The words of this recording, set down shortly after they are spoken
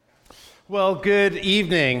Well, good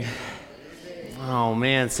evening. Oh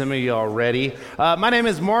man, some of you are ready. My name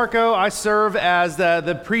is Marco. I serve as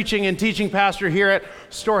the preaching and teaching pastor here at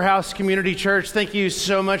Storehouse Community Church. Thank you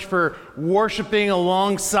so much for worshiping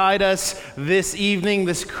alongside us this evening,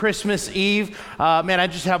 this Christmas Eve. I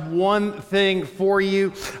just have one thing for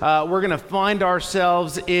you. We're going to find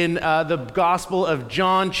ourselves in the Gospel of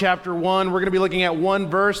John, chapter 1. We're going to be looking at one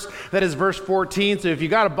verse, that is verse 14. So if you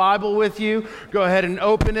got a Bible with you, go ahead and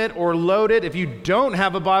open it or load it. If you don't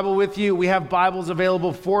have a Bible with you, we have Bibles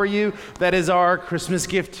available for you. That is our Christmas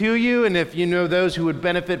gift to you. And if you know those who would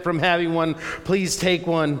benefit from having one, please take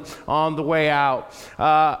one on the way out.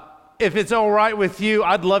 If it's all right with you,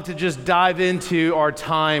 I'd love to just dive into our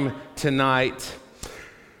time tonight.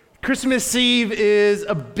 Christmas Eve is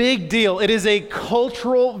a big deal. It is a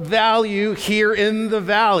cultural value here in the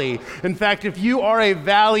Valley. In fact, if you are a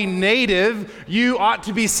Valley native, you ought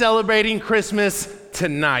to be celebrating Christmas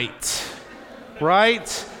tonight,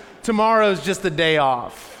 right? Tomorrow's just the day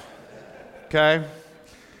off, okay?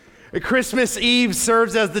 Christmas Eve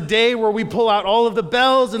serves as the day where we pull out all of the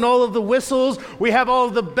bells and all of the whistles. We have all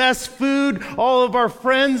of the best food. All of our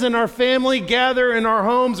friends and our family gather in our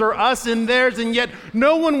homes or us in theirs, and yet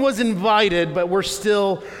no one was invited, but we're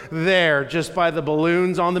still there just by the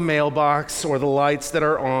balloons on the mailbox or the lights that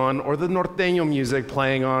are on or the norteño music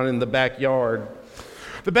playing on in the backyard.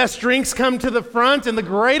 The best drinks come to the front, and the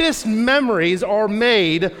greatest memories are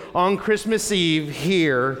made on Christmas Eve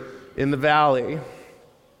here in the Valley.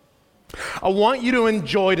 I want you to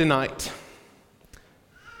enjoy tonight.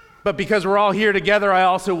 But because we're all here together, I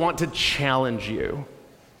also want to challenge you.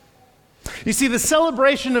 You see, the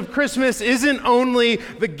celebration of Christmas isn't only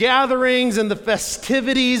the gatherings and the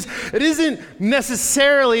festivities. It isn't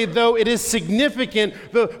necessarily, though it is significant,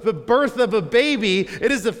 the birth of a baby.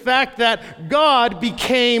 It is the fact that God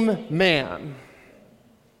became man.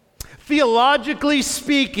 Theologically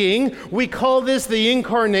speaking, we call this the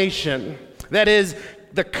incarnation. That is,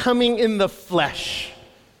 the coming in the flesh,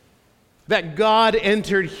 that God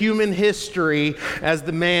entered human history as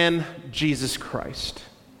the man Jesus Christ.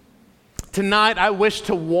 Tonight, I wish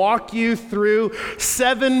to walk you through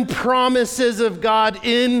 7 promises of God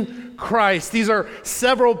in Christ. These are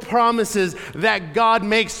several promises that God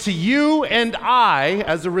makes to you and I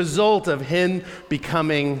as a result of him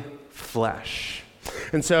becoming flesh.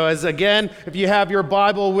 And so if you have your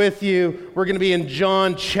Bible with you, we're going to be in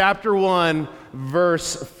John chapter 1,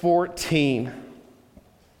 verse 14.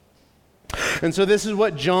 And so this is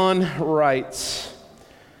what John writes.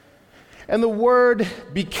 And the Word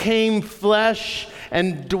became flesh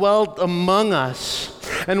and dwelt among us,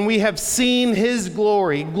 and we have seen his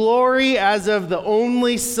glory, glory as of the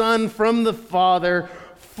only Son from the Father,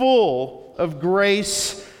 full of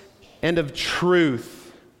grace and of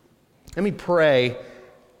truth. Let me pray,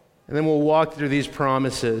 and then we'll walk through these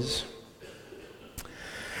promises.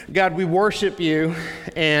 God, we worship you,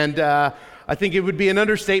 and I think it would be an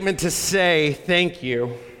understatement to say thank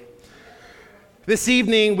you. This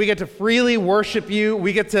evening, we get to freely worship you.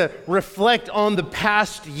 We get to reflect on the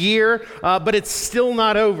past year, but it's still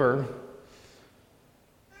not over.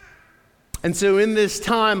 And so in this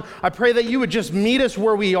time, I pray that you would just meet us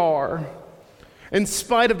where we are. In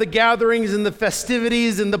spite of the gatherings and the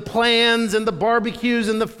festivities and the plans and the barbecues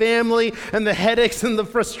and the family and the headaches and the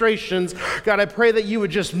frustrations, God, I pray that you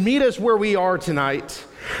would just meet us where we are tonight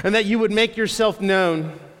and that you would make yourself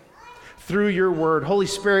known through your word. Holy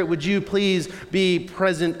Spirit, would you please be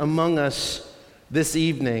present among us this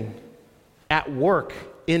evening, at work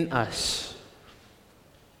in us.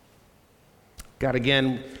 God,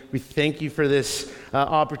 again, we thank you for this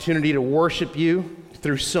opportunity to worship you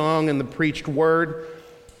through song and the preached word.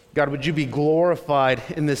 God, would you be glorified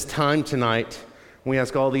in this time tonight? We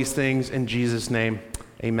ask all these things in Jesus' name.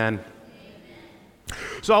 Amen.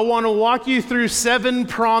 So I want to walk you through 7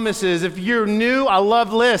 promises. If you're new, I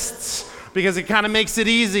love lists because it kind of makes it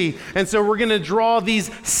easy. And so we're going to draw these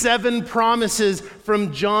 7 promises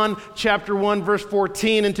from John chapter 1, verse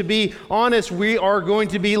 14. And to be honest, we are going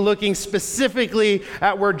to be looking specifically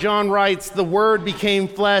at where John writes, the Word became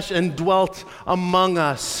flesh and dwelt among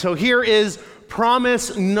us. So here is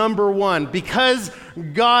promise number 1. Because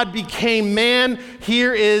God became man,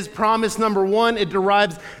 here is promise number 1. It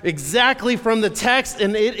derives exactly from the text,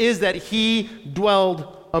 and it is that he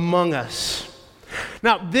dwelled among us.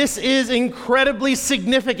 Now, this is incredibly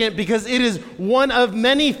significant because it is one of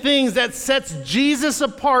many things that sets Jesus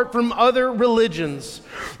apart from other religions.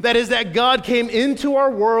 That is, that God came into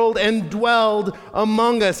our world and dwelled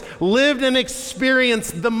among us, lived and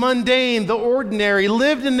experienced the mundane, the ordinary,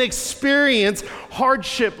 lived and experienced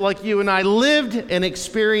hardship like you and I, lived and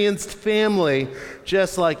experienced family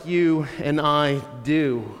just like you and I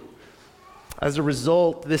do. As a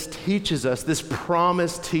result, this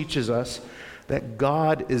promise teaches us that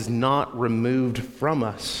God is not removed from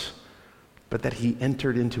us, but that he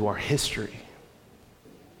entered into our history.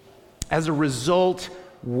 As a result,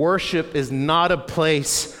 worship is not a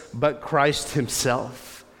place but Christ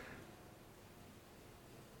himself.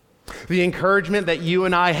 The encouragement that you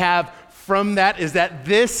and I have from that is that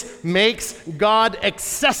this makes God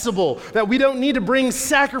accessible, that we don't need to bring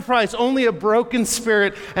sacrifice, only a broken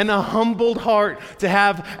spirit and a humbled heart to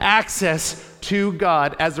have access to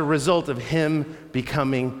God as a result of him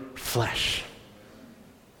becoming flesh.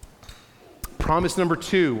 Promise number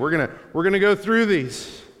 2, we're gonna go through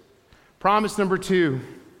these. Promise number 2,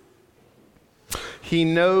 he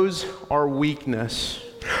knows our weakness.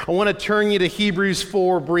 I want to turn you to Hebrews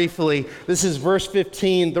 4 briefly. This is verse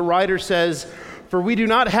 15. The writer says, "For we do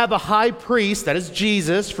not have a high priest," that is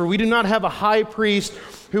Jesus, "for we do not have a high priest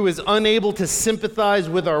who is unable to sympathize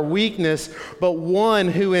with our weakness, but one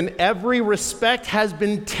who in every respect has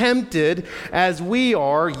been tempted as we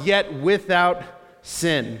are, yet without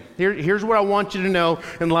sin." Here's what I want you to know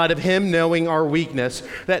in light of him knowing our weakness,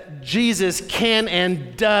 that Jesus can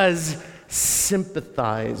and does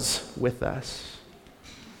sympathize with us.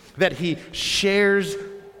 That he shares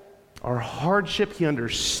our hardship, he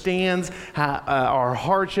understands our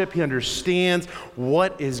hardship, he understands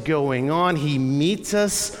what is going on. He meets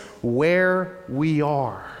us where we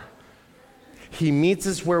are. He meets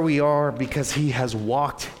us where we are because he has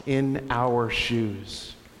walked in our shoes.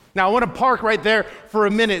 Now, I want to park right there for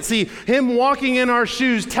a minute. See, him walking in our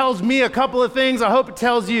shoes tells me a couple of things. I hope it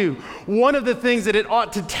tells you. One of the things that it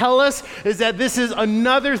ought to tell us is that this is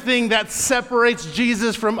another thing that separates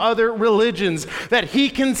Jesus from other religions, that he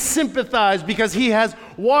can sympathize because he has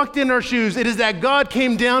walked in our shoes. It is that God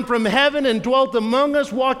came down from heaven and dwelt among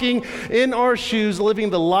us, walking in our shoes, living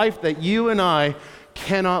the life that you and I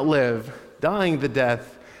cannot live, dying the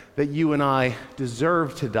death that you and I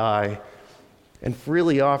deserve to die, and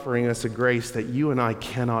freely offering us a grace that you and I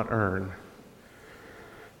cannot earn.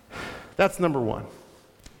 That's number 1.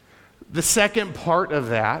 The second part of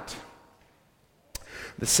that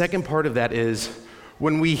is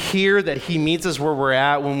when we hear that he meets us where we're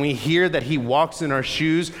at, when we hear that he walks in our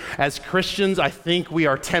shoes, as Christians, I think we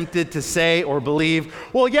are tempted to say or believe,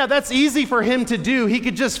 well, yeah, that's easy for him to do. He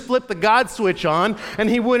could just flip the God switch on and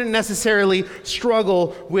he wouldn't necessarily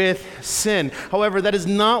struggle with sin. However, that is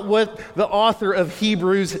not what the author of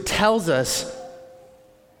Hebrews tells us.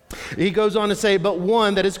 He goes on to say, "But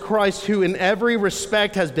one, that is Christ, who in every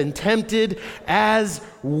respect has been tempted as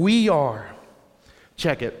we are."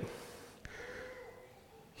 Check it.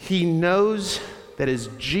 He knows that as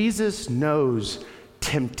Jesus knows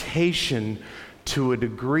temptation to a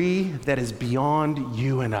degree that is beyond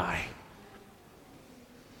you and I.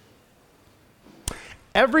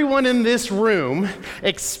 Everyone in this room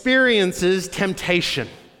experiences temptation.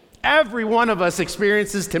 Every one of us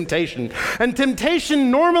experiences temptation. And temptation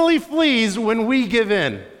normally flees when we give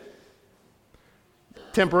in.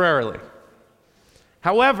 Temporarily.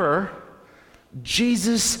 However,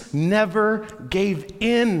 Jesus never gave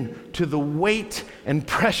in to the weight and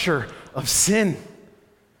pressure of sin.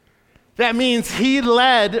 That means he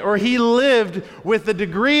lived with a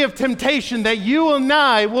degree of temptation that you and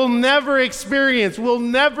I will never experience, will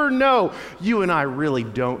never know. You and I really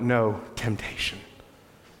don't know temptation.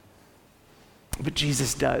 But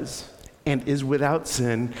Jesus does, and is without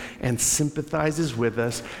sin, and sympathizes with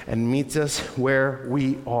us, and meets us where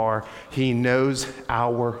we are. He knows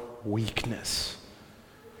our weakness.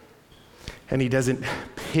 And he doesn't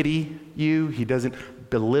pity you, he doesn't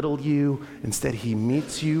belittle you. Instead, he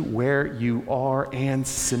meets you where you are and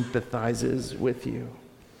sympathizes with you.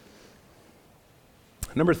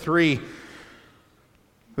 Number 3,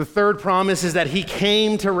 the third promise is that he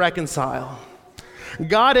came to reconcile.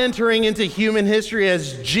 God entering into human history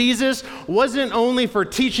as Jesus wasn't only for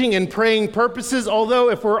teaching and praying purposes, although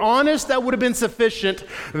if we're honest, that would have been sufficient.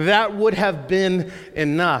 That would have been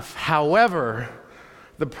enough. However,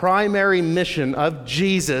 the primary mission of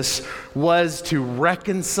Jesus was to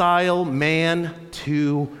reconcile man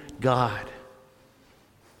to God.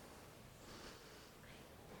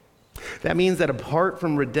 That means that apart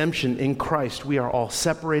from redemption in Christ, we are all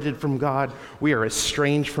separated from God, we are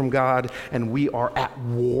estranged from God, and we are at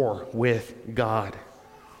war with God.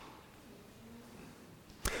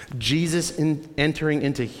 Jesus entering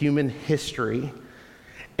into human history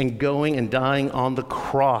and going and dying on the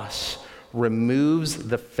cross removes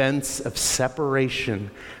the fence of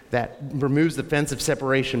separation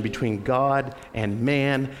between God and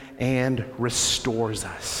man and restores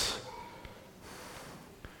us.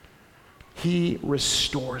 He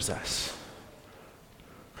restores us,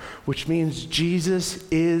 which means Jesus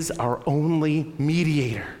is our only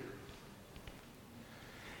mediator.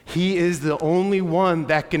 He is the only one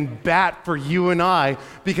that can bat for you and I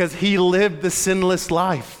because he lived the sinless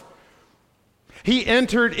life. He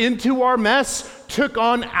entered into our mess, took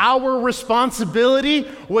on our responsibility,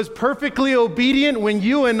 was perfectly obedient when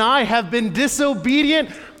you and I have been disobedient,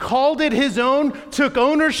 called it his own, took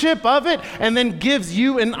ownership of it, and then gives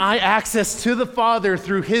you and I access to the Father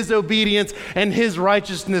through his obedience and his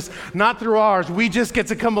righteousness, not through ours. We just get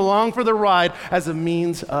to come along for the ride as a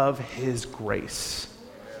means of his grace.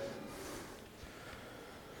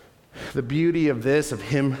 The beauty of this, of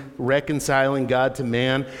him reconciling God to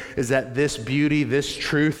man, is that this beauty, this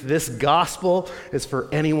truth, this gospel is for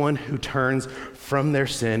anyone who turns from their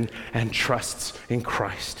sin and trusts in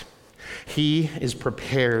Christ. He is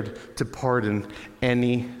prepared to pardon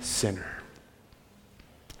any sinner.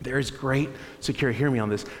 There is great security, hear me on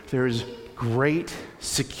this, there is great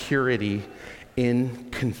security in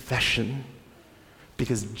confession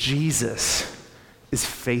because Jesus is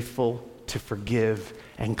faithful to forgive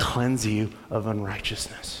and cleanse you of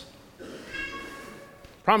unrighteousness.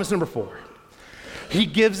 Promise number 4. He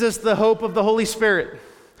gives us the hope of the Holy Spirit.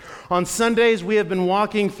 On Sundays, we have been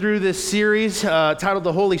walking through this series titled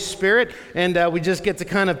The Holy Spirit, and we just get to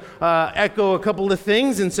kind of echo a couple of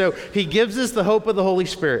things. And so he gives us the hope of the Holy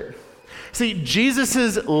Spirit. See,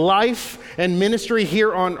 Jesus' life and ministry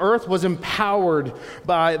here on earth was empowered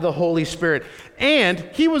by the Holy Spirit. And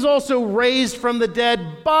he was also raised from the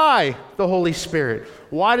dead by the Holy Spirit.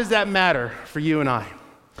 Why does that matter for you and I?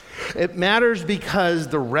 It matters because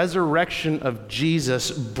the resurrection of Jesus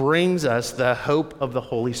brings us the hope of the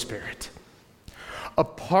Holy Spirit.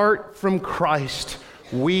 Apart from Christ,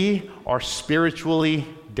 we are spiritually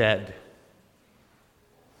dead.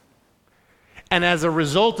 And as a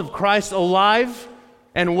result of Christ alive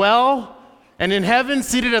and well and in heaven,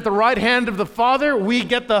 seated at the right hand of the Father, we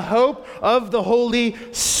get the hope of the Holy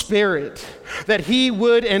Spirit, that he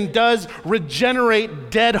would and does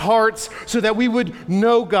regenerate dead hearts so that we would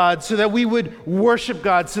know God, so that we would worship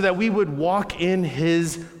God, so that we would walk in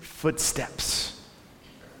his footsteps.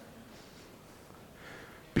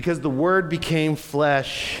 Because the Word became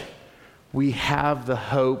flesh, we have the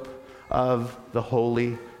hope of the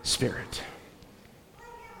Holy Spirit.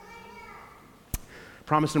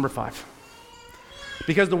 Promise number 5.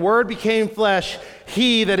 Because the Word became flesh,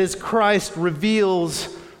 he, that is Christ, reveals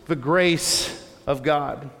the grace of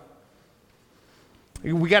God.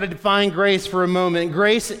 We got to define grace for a moment.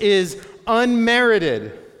 Grace is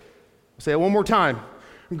unmerited. I'll say it one more time.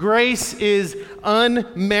 Grace is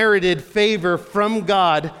unmerited favor from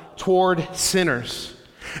God toward sinners.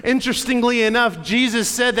 Interestingly enough, Jesus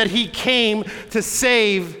said that he came to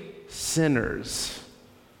save sinners.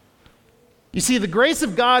 You see, the grace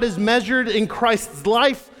of God is measured in Christ's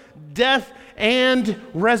life, death, and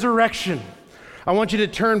resurrection. I want you to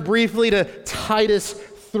turn briefly to Titus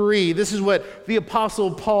 3. This is what the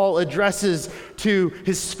Apostle Paul addresses to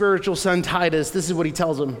his spiritual son Titus. This is what he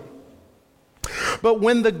tells him. But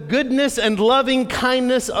when the goodness and loving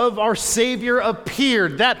kindness of our Savior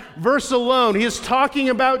appeared, that verse alone, he is talking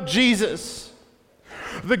about Jesus.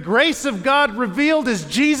 The grace of God revealed is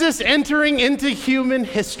Jesus entering into human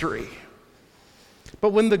history.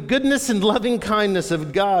 But when the goodness and loving kindness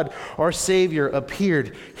of God, our Savior,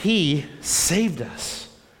 appeared, he saved us.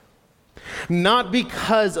 Not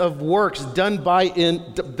because of works done by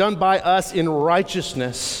us in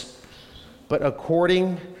righteousness, but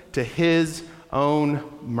according to his own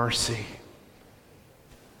mercy.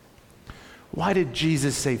 Why did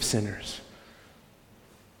Jesus save sinners?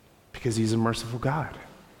 Because he's a merciful God.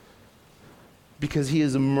 Because he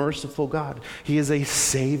is a merciful God. He is a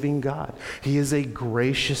saving God. He is a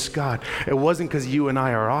gracious God. It wasn't because you and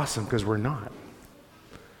I are awesome, because we're not.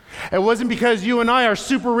 It wasn't because you and I are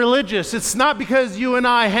super religious. It's not because you and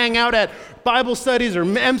I hang out at Bible studies or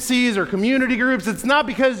MCs or community groups. It's not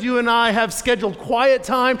because you and I have scheduled quiet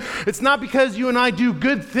time. It's not because you and I do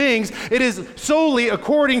good things. It is solely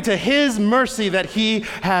according to his mercy that he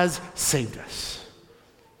has saved us.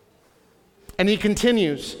 And he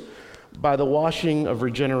continues, by the washing of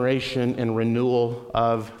regeneration and renewal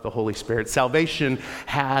of the Holy Spirit. Salvation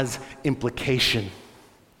has implication.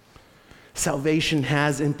 Salvation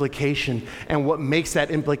has implication, and what makes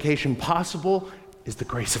that implication possible is the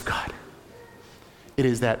grace of God. It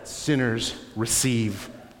is that sinners receive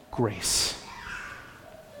grace.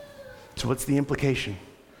 So what's the implication?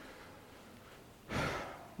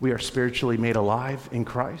 We are spiritually made alive in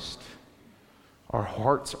Christ. Our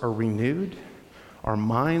hearts are renewed. Our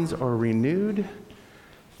minds are renewed.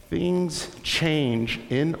 Things change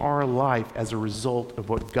in our life as a result of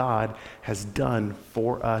what God has done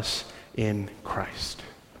for us in Christ.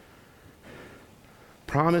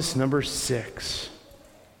 Promise number 6.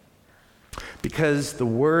 Because the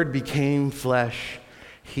Word became flesh,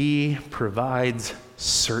 He provides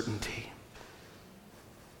certainty.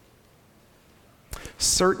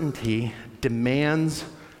 Certainty demands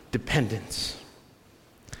dependence.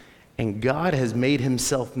 And God has made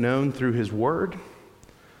Himself known through His Word,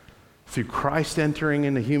 through Christ entering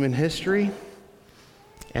into human history,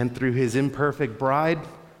 and through His imperfect bride,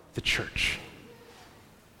 the church.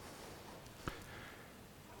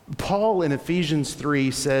 Paul in Ephesians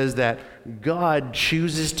 3 says that God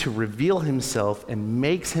chooses to reveal Himself and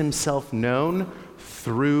makes Himself known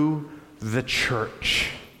through the church.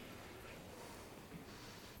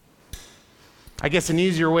 I guess an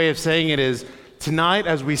easier way of saying it is, tonight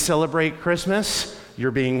as we celebrate Christmas,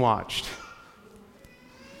 you're being watched.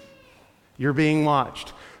 You're being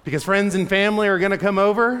watched. Because friends and family are going to come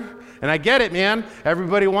over, and I get it, man.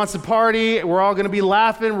 Everybody wants to party. We're all going to be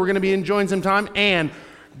laughing. We're going to be enjoying some time. And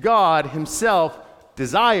God Himself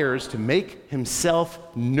desires to make Himself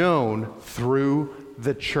known through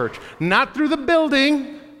the church. Not through the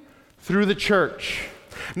building, through the church.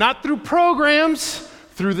 Not through programs,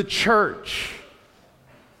 through the church.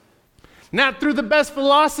 Not through the best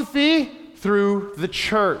philosophy, through the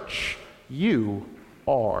church. You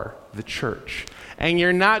are the church. And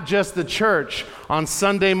you're not just the church on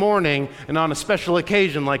Sunday morning and on a special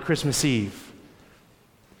occasion like Christmas Eve.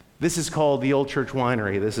 This is called the Old Church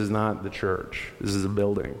Winery. This is not the church. This is a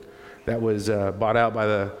building that was bought out by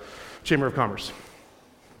the Chamber of Commerce.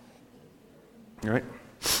 All right?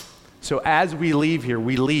 So as we leave here,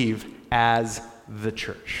 we leave as the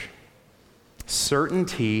church.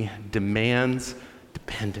 Certainty demands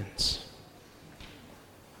dependence.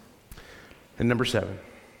 And number 7,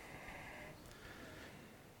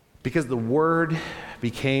 because the Word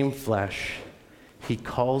became flesh, He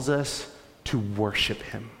calls us to worship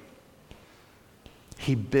Him.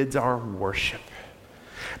 He bids our worship.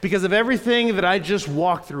 Because of everything that I just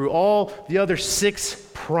walked through, all the other 6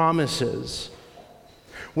 promises,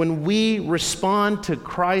 when we respond to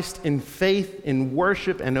Christ in faith, in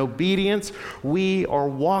worship, and obedience, we are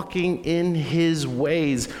walking in His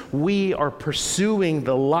ways. We are pursuing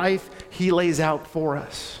the life He lays out for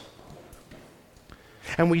us.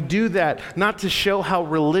 And we do that not to show how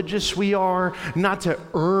religious we are, not to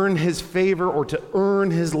earn His favor or to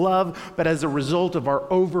earn His love, but as a result of our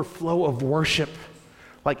overflow of worship.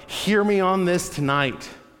 Like, hear me on this tonight.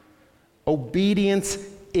 Obedience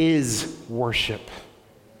is worship.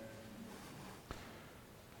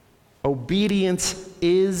 Obedience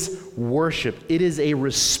is worship. It is a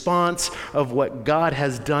response of what God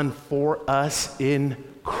has done for us in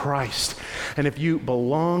Christ. And if you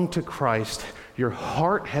belong to Christ, your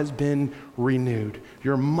heart has been renewed.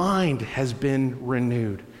 Your mind has been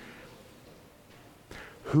renewed.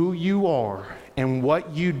 Who you are and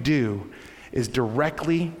what you do is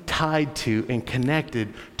directly tied to and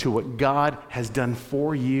connected to what God has done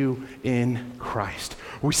for you in Christ.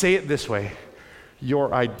 We say it this way: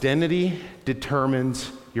 your identity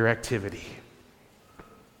determines your activity.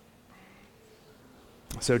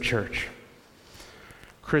 So, church,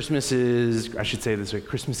 Christmas is, I should say it this way,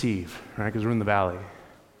 Christmas Eve, right? Because we're in the valley.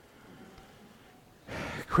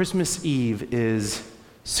 Christmas Eve is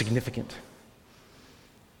significant.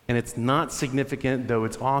 And it's not significant, though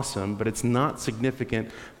it's awesome, but it's not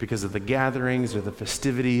significant because of the gatherings or the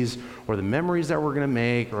festivities or the memories that we're going to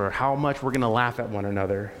make or how much we're going to laugh at one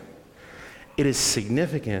another. It is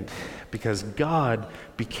significant because God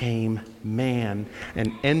became man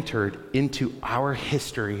and entered into our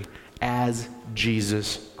history as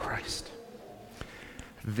Jesus Christ.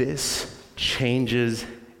 This changes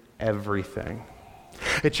everything.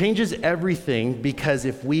 It changes everything because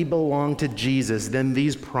if we belong to Jesus, then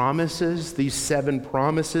these promises, these 7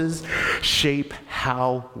 promises, shape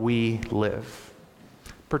how we live,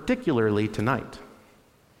 particularly tonight.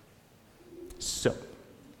 So,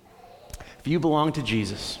 if you belong to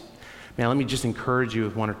Jesus, man, let me just encourage you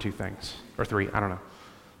with 1 or 2 things, or 3, I don't know.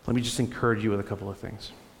 Let me just encourage you with a couple of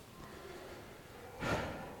things.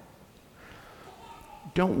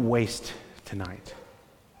 don't waste tonight.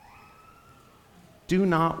 Do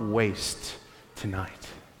not waste tonight.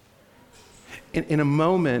 In a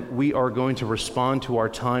moment, we are going to respond to our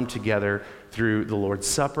time together through the Lord's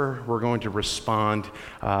Supper. We're going to respond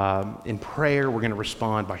in prayer. We're going to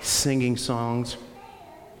respond by singing songs.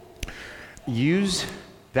 Use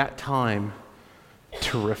that time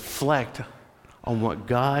to reflect on what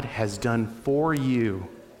God has done for you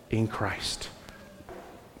in Christ.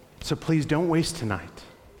 So please don't waste tonight.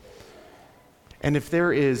 And if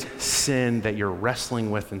there is sin that you're wrestling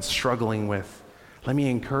with and struggling with, let me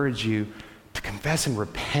encourage you to confess and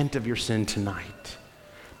repent of your sin tonight,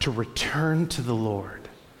 to return to the Lord,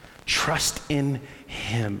 trust in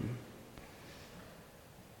Him.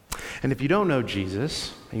 And if you don't know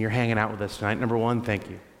Jesus and you're hanging out with us tonight, number one, thank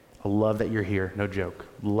you. I love that you're here. No joke.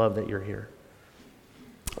 Love that you're here.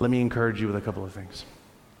 Let me encourage you with a couple of things.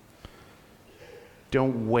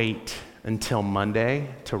 Don't wait until Monday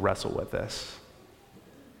to wrestle with this.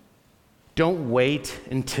 Don't wait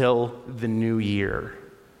until the new year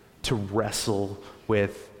to wrestle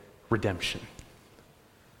with redemption.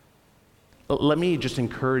 Let me just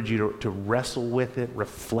encourage you to wrestle with it,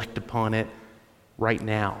 reflect upon it right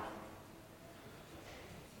now.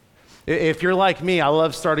 If you're like me, I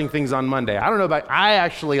love starting things on Monday. I don't know about, I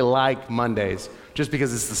actually like Mondays just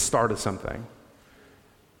because it's the start of something.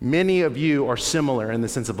 Many of you are similar in the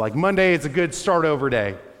sense of like, Monday is a good start over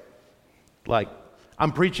day. Like,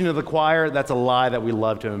 I'm preaching to the choir, that's a lie that we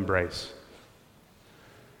love to embrace.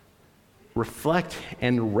 Reflect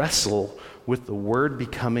and wrestle with the Word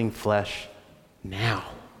becoming flesh now.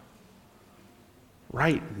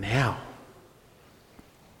 Right now.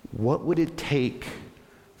 What would it take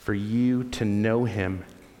for you to know Him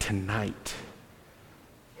tonight?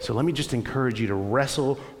 So let me just encourage you to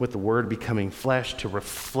wrestle with the Word becoming flesh, to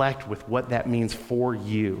reflect with what that means for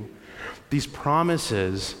you. These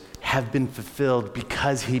promises have been fulfilled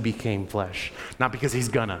because He became flesh, not because He's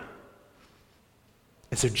gonna.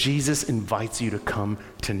 And so Jesus invites you to come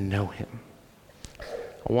to know Him.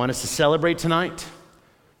 I want us to celebrate tonight,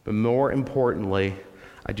 but more importantly,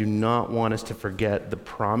 I do not want us to forget the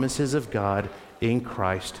promises of God in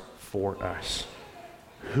Christ for us.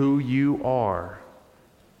 Who you are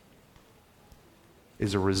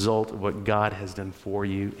is a result of what God has done for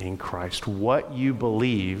you in Christ. What you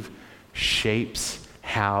believe shapes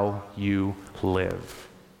how you live.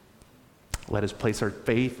 Let us place our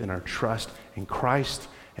faith and our trust in Christ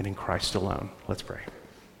and in Christ alone. Let's pray.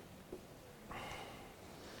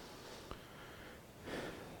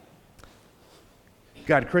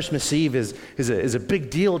 God, Christmas Eve is a big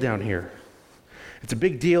deal down here. It's a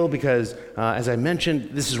big deal because, as I mentioned,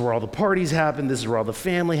 this is where all the parties happen, this is where all the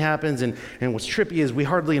family happens, and what's trippy is we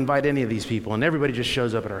hardly invite any of these people, and everybody just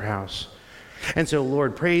shows up at our house. And so,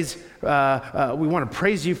 Lord, we want to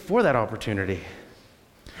praise you for that opportunity.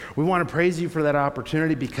 We want to praise you for that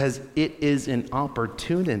opportunity because it is an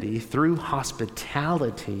opportunity through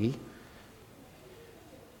hospitality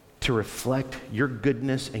to reflect your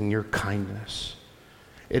goodness and your kindness.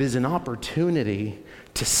 It is an opportunity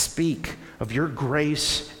to speak of your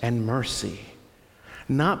grace and mercy,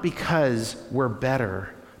 not because we're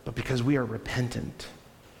better, but because we are repentant.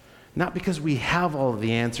 Not because we have all of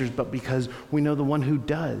the answers, but because we know the one who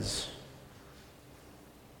does.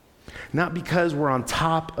 Not because we're on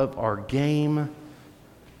top of our game,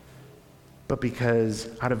 but because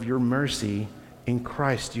out of your mercy in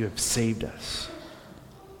Christ you have saved us.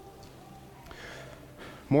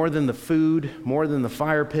 More than the food, more than the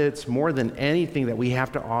fire pits, more than anything that we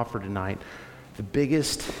have to offer tonight, the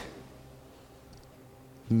biggest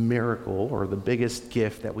miracle or the biggest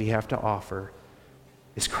gift that we have to offer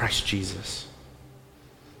is Christ Jesus.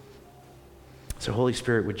 So Holy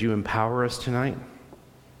Spirit, would you empower us tonight?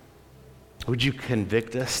 Would you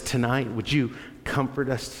convict us tonight? Would you comfort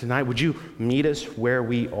us tonight? Would you meet us where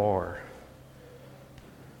we are?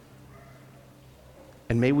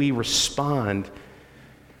 And may we respond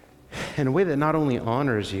in a way that not only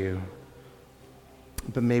honors you,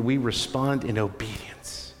 but may we respond in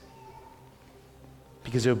obedience.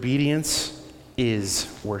 Because obedience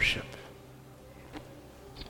is worship.